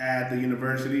at the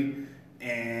university,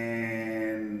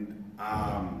 and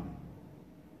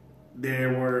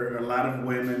there were a lot of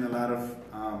women,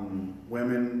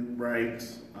 women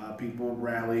rights people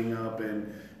rallying up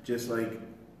and just like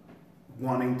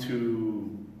wanting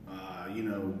to,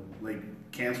 like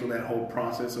cancel that whole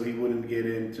process so he wouldn't get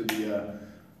into the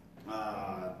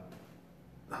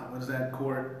what is that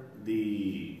court?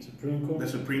 The Supreme Court? The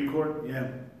Supreme Court, yeah.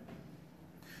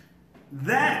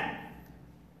 That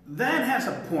has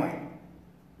a point.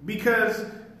 Because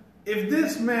if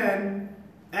this man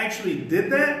actually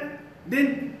did that,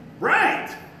 then right,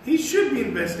 he should be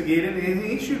investigated and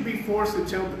he should be forced to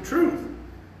tell the truth.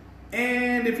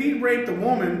 And if he raped a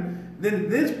woman, then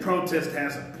this protest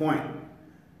has a point.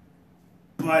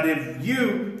 But if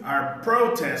you are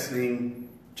protesting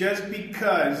just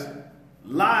because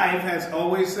Live has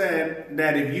always said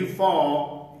that if you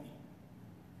fall,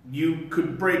 you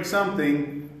could break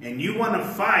something, and you want to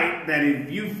fight that if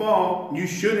you fall, you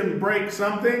shouldn't break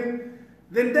something,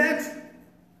 then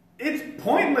it's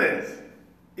pointless.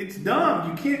 It's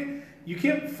dumb. You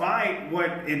can't fight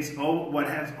what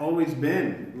has always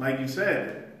been, like you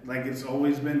said, like it's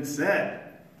always been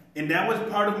said. And that was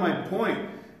part of my point,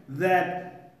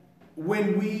 that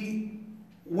when we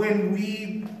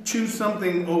choose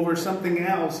something over something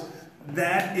else,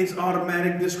 that is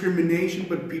automatic discrimination,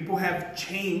 but people have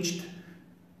changed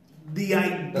the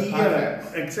idea.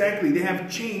 Exactly. They have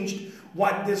changed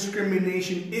what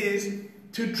discrimination is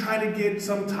to try to get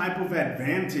some type of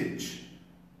advantage.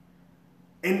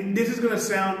 And this is going to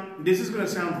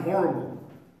sound horrible.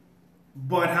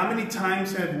 But how many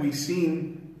times have we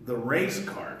seen the race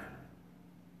card?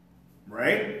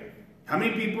 Right? How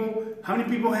many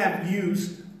people have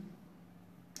used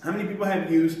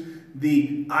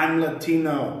the I'm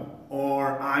Latino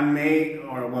or I'm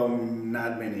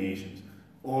not many Asians,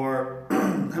 or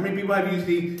how many people have used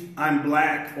the I'm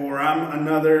black or I'm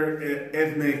another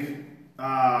ethnic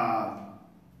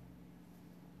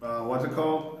what's it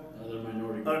called? other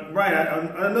minority group. Right.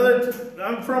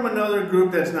 I'm from another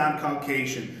group that's not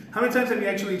Caucasian. How many times have you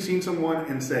actually seen someone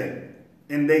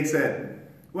and they said,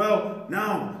 well,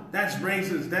 no, that's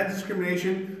racist, that's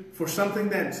discrimination for something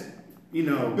that's, you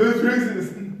know. That's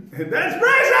racist. That's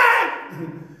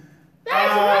racist!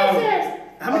 That's racist!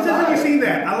 How many times have you seen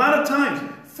that? A lot of times.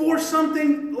 For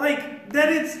something like that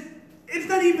it's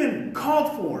not even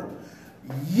called for.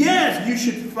 Yes, you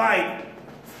should fight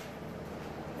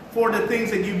for the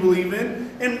things that you believe in.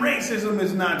 And racism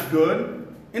is not good.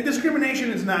 And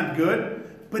discrimination is not good.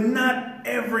 But not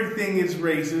everything is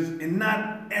racist. And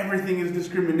not everything is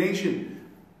discrimination.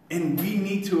 And we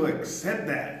need to accept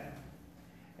that.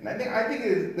 And I think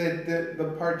is that the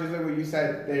part, just like what you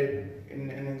said, that in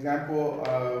an example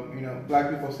of, black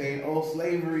people saying, oh,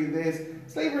 slavery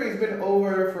has been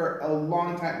over for a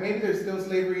long time. Maybe there's still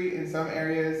slavery in some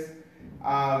areas, but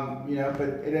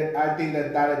I think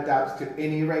that adapts to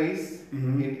any race.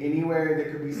 Mm-hmm. In anywhere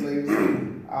there could be slaves,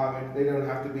 and they don't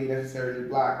have to be necessarily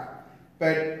black.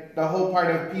 But the whole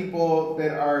part of people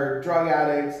that are drug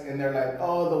addicts and they're like,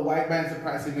 oh, the white man's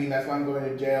suppressing me, that's why I'm going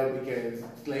to jail because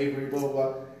slavery, blah, blah,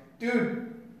 blah.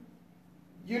 Dude,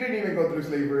 you didn't even go through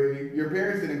slavery. Your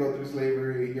parents didn't go through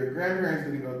slavery. Your grandparents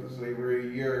didn't go through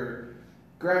slavery. Your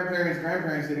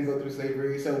grandparents didn't go through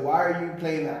slavery. So why are you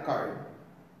playing that card?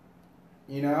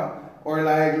 Or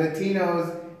like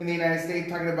Latinos in the United States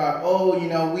talking about,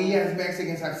 we as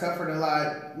Mexicans have suffered a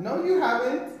lot. No, you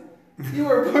haven't. You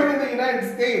were born in the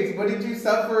United States. What did you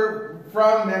suffer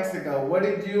from Mexico? What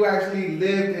did you actually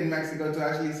live in Mexico to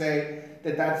actually say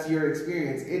that that's your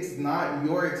experience? It's not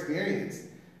your experience.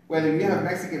 Whether you have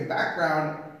Mexican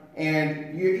background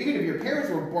and even if your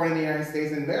parents were born in the United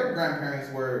States and their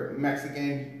grandparents were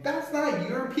Mexican, that's not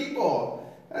your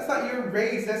people. That's not your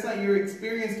race. That's not your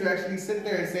experience to actually sit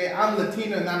there and say, I'm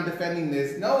Latino and I'm defending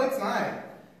this. No, it's not.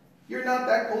 You're not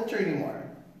that culture anymore.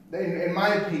 In my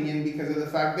opinion, because of the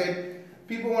fact that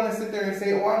people want to sit there and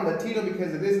say, oh, I'm Latino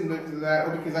because of this and because of that,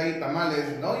 or because I eat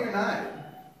tamales. No, you're not.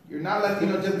 You're not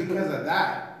Latino just because of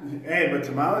that. Hey, but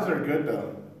tamales are good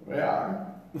though. They are.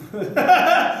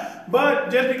 But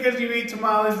just because you eat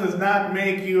tamales does not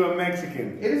make you a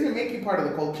Mexican. It doesn't make you part of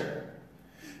the culture.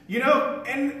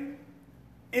 And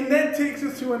that takes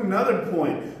us to another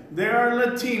point. There are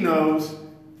Latinos,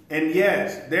 and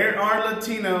yes, there are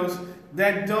Latinos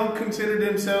that don't consider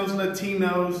themselves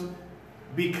Latinos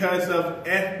because of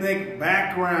ethnic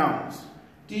backgrounds.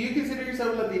 Do you consider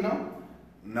yourself Latino?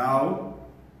 No.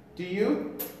 Do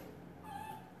you?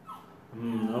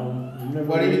 No.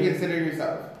 What do you consider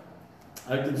yourself?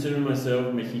 I consider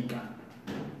myself Mexican.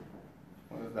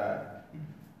 What is that?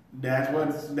 That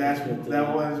was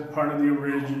part of the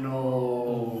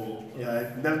original.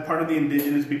 Yeah, that's part of the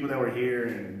indigenous people that were here.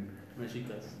 And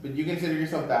Mexicas. But you consider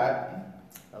yourself that?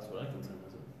 That's what I consider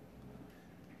myself.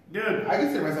 dude, I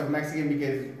consider myself Mexican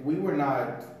because we were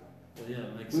not. Well, yeah,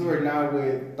 We were not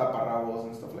with taparrabos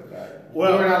and stuff like that.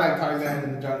 Well, we were not like Tarzan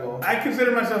in the jungle. I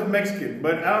consider myself Mexican,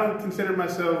 but I don't consider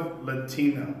myself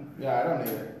Latino. Yeah, I don't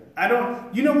either. I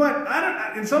don't. You know what?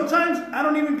 And sometimes I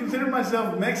don't even consider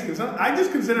myself Mexican. I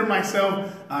just consider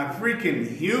myself a freaking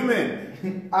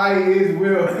human. I is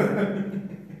Will.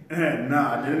 No,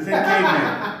 I didn't say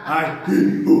caveman.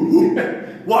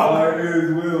 Walk. I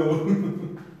is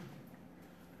Will.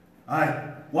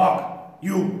 I walk.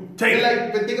 You take.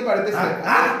 But think about it this way.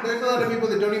 There's a lot of people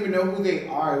that don't even know who they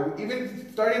are.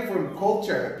 Even starting from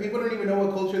culture. People don't even know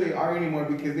what culture they are anymore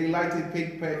because they like to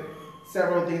pick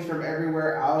several things from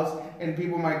everywhere else. And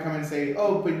people might come and say,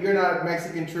 oh, but you're not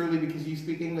Mexican truly because you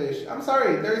speak English. I'm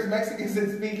sorry. There's Mexicans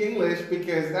that speak English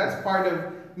because that's part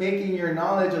of making your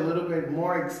knowledge a little bit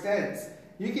more extensive.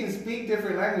 You can speak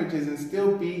different languages and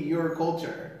still be your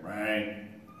culture. Right.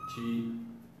 Gee,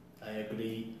 I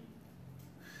agree.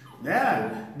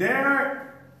 Yeah,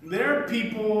 there are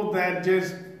people that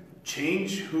just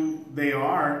change who they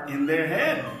are in their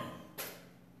head.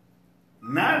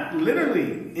 Not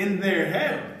literally in their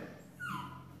head.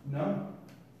 No?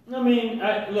 I mean,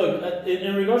 look,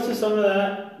 in regards to some of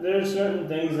that, there are certain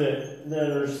things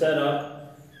that are set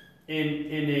up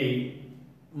in a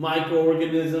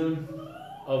microorganism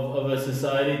of a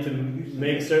society to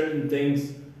make certain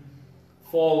things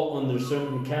fall under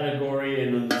certain category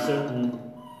and under certain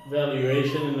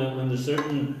valuation and under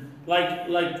certain like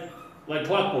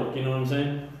clockwork, you know what I'm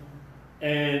saying?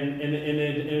 And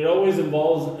it always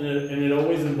involves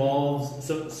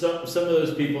some of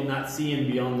those people not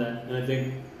seeing beyond that. And I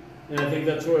think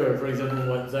that's where, for example,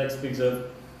 what Zach speaks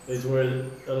of is where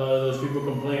a lot of those people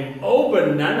complain, oh,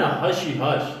 banana hushy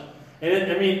hush.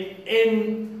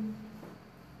 And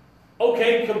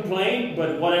okay, complain,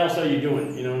 but what else are you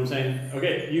doing? You know what I'm saying?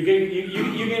 Okay, you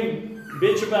can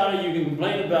bitch about it, you can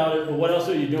complain about it, but what else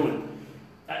are you doing?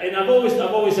 And I've always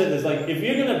said this, like, if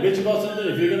you're gonna bitch about something,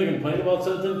 if you're gonna complain about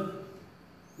something,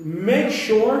 make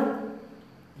sure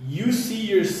you see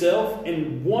yourself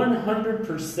in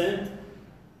 100%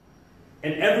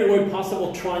 in every way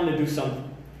possible trying to do something.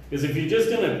 Because if you're just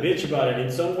gonna bitch about it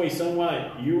in some way,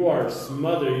 you are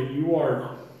smothered, you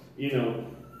are,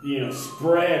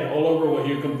 spread all over what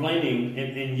you're complaining,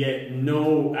 and yet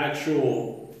no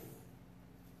actual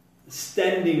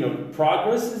standing of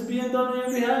progress is being done on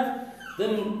your behalf,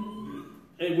 then,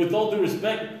 and with all due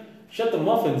respect, shut the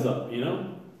muffins up,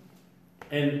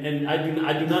 And I do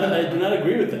not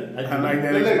agree with that. I like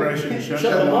that expression. Shut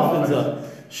the muffins up.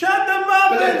 Shut the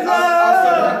muffins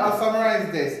up! I'll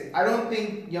summarize this. I don't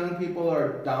think young people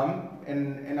are dumb,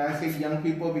 and I say young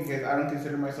people because I don't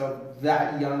consider myself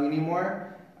that young anymore.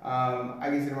 I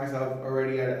consider myself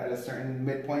already at a certain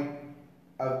midpoint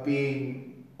of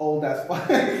being old as fuck.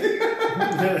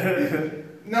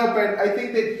 No, but I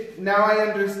think that now I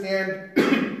understand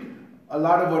a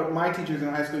lot of what my teachers in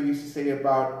high school used to say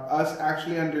about us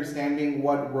actually understanding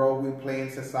what role we play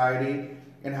in society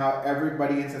and how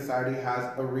everybody in society has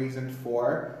a reason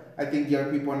for. I think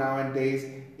young people nowadays,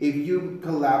 if you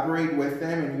collaborate with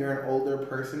them and you're an older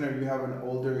person or you have an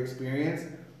older experience,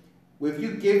 if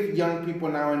you give young people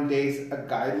nowadays a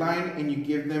guideline and you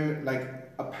give them like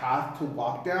a path to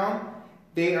walk down,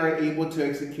 they are able to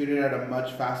execute it at a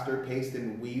much faster pace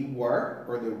than we were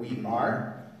or that we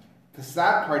are. The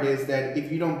sad part is that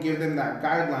if you don't give them that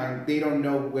guideline, they don't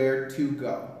know where to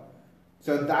go.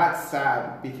 So that's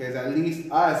sad because at least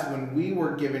us, when we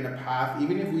were given a path,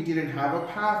 even if we didn't have a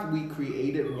path, we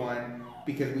created one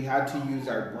because we had to use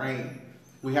our brain.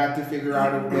 We had to figure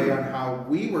out a way on how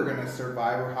we were going to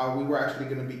survive or how we were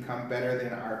actually going to become better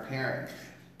than our parents.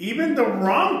 Even the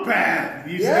wrong path,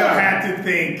 you still had to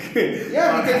think.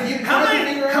 Yeah, because you how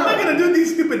am I going to do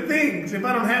these stupid things if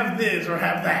I don't have this or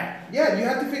have that? Yeah, you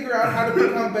have to figure out how to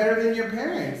become better than your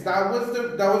parents. That was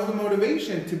the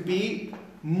motivation, to be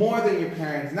more than your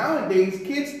parents. Nowadays,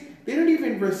 kids, they don't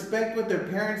even respect what their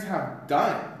parents have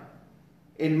done,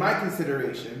 in my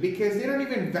consideration, because they don't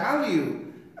even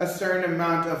value a certain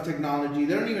amount of technology.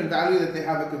 They don't even value that they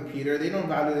have a computer. They don't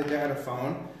value that they had a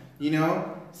phone.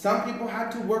 Some people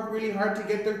had to work really hard to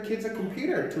get their kids a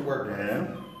computer to work with.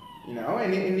 Yeah.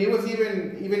 And it was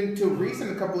even to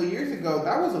recent, a couple of years ago,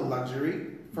 that was a luxury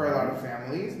for a lot of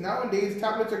families. Nowadays,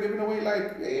 tablets are given away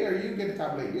like, hey, you get a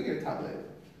tablet, you get a tablet.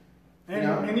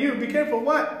 And you, be careful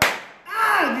what?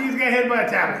 You just got hit by a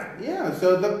tablet. Yeah,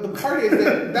 so the part is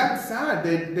that that's sad.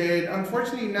 That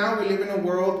unfortunately now we live in a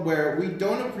world where we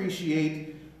don't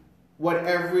appreciate what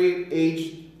every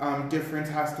age difference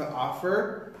has to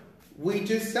offer. We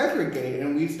just segregate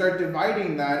and we start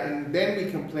dividing that, and then we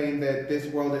complain that this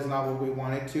world is not what we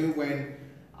want it to, when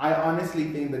I honestly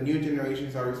think the new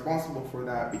generations are responsible for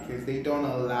that because they don't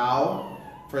allow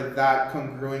for that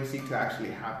congruency to actually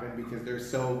happen because they're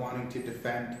so wanting to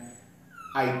defend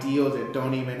ideals that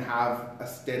don't even have a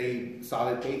steady,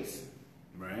 solid base.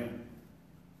 Right.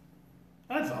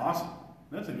 That's awesome.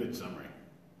 That's a good summary.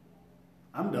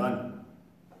 I'm done.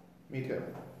 Me too.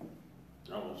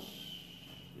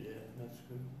 That's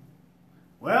good.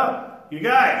 Well, you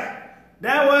guys,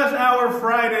 that was our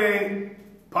Friday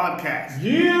podcast.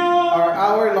 Yeah! Our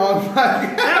hour-long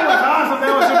podcast. That was awesome.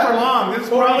 That was super long. This is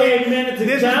 48 minutes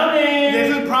and counting.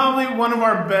 This is probably one of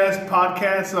our best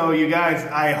podcasts. So, you guys,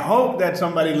 I hope that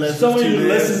somebody listens to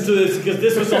this. Listens to this because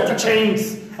this was off the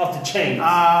chains. Off the chains.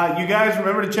 You guys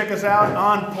remember to check us out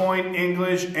on Point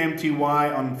English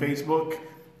MTY on Facebook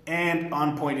and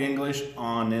on Point English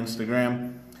on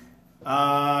Instagram.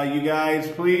 You guys,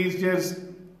 please just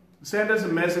send us a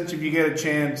message if you get a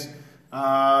chance.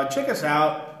 Check us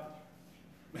out.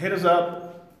 Hit us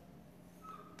up.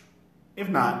 If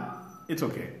not, it's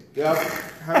okay. Yep.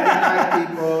 Have a good night,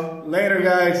 people. Later,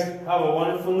 guys. Have a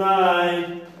wonderful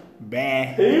night.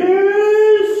 Bye. Peace.